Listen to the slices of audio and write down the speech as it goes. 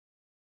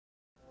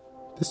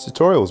This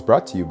tutorial is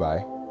brought to you by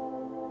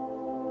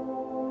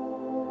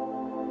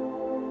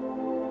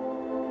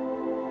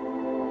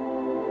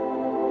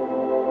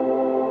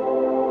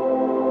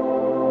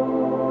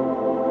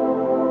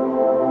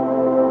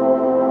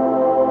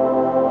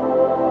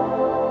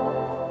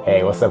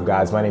Hey, what's up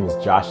guys? My name is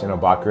Josh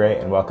Enobakhare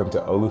and welcome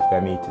to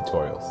Olufemi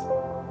Tutorials.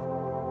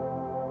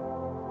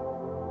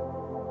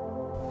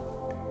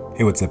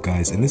 Hey, what's up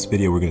guys? In this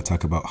video we're going to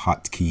talk about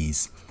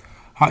hotkeys.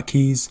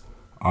 Hotkeys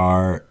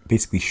are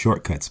basically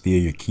shortcuts via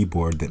your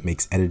keyboard that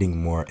makes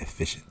editing more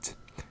efficient.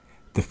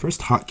 The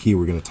first hotkey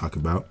we're going to talk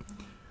about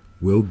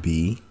will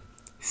be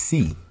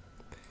C.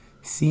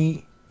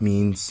 C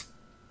means,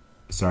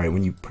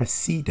 when you press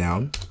C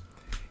down,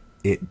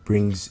 it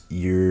brings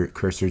your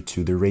cursor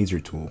to the razor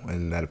tool,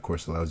 and that of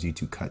course allows you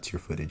to cut your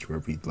footage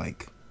wherever you'd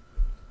like.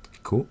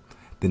 Cool.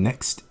 The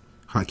next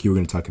hotkey we're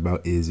going to talk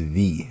about is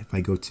V. If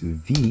I go to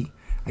V,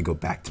 I go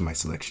back to my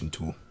selection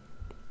tool.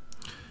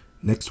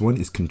 Next one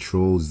is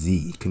Control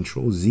Z.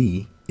 Control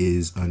Z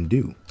is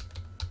undo.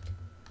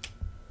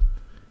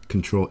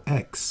 Control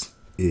X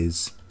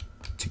is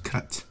to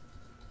cut.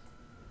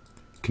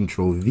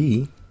 Control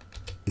V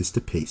is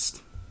to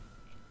paste.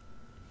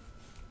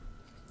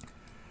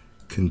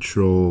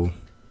 Control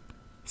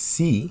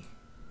C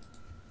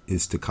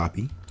is to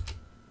copy.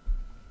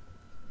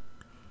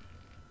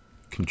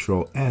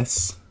 Control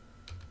S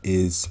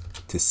is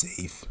to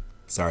save.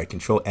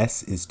 Control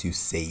S is to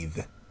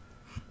save.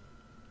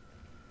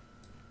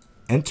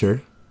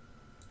 Enter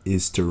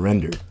is to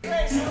render.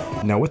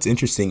 Now what's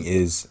interesting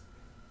is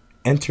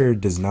enter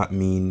does not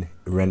mean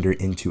render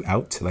into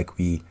out like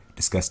we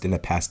discussed in a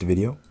past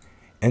video.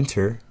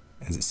 Enter,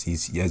 as you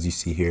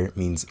see here,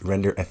 means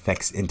render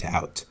effects into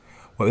out.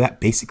 What that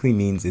basically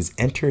means is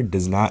enter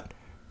does not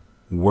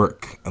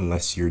work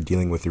unless you're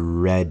dealing with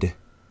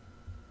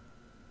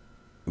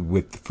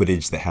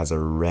footage that has a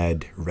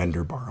red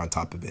render bar on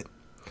top of it.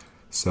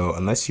 So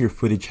unless your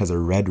footage has a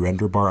red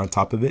render bar on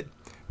top of it,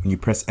 when you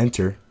press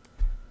enter,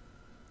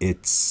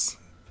 it's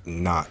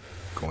not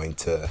going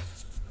to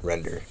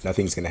render.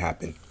 Nothing's going to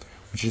happen,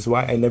 which is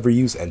why I never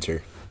use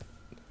enter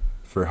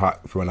for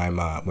when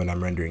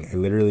I'm rendering. I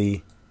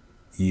literally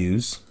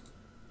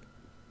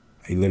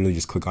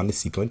just click on the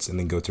sequence and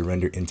then go to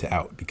render into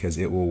out, because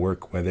it will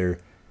work whether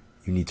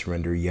you need to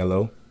render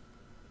yellow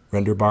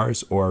render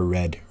bars or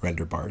red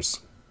render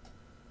bars.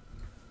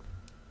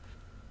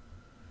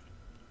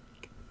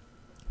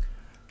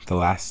 The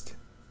last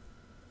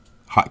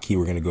hotkey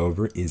we're going to go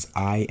over is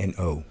I and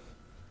O.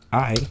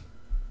 I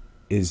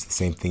is the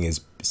same thing as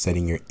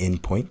setting your in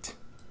point.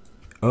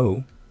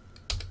 O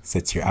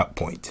sets your out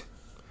point.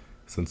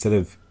 So instead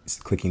of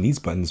clicking these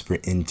buttons for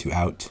in to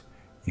out,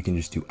 you can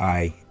just do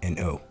I and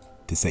O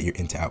to set your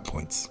in to out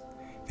points.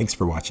 Thanks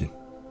for watching.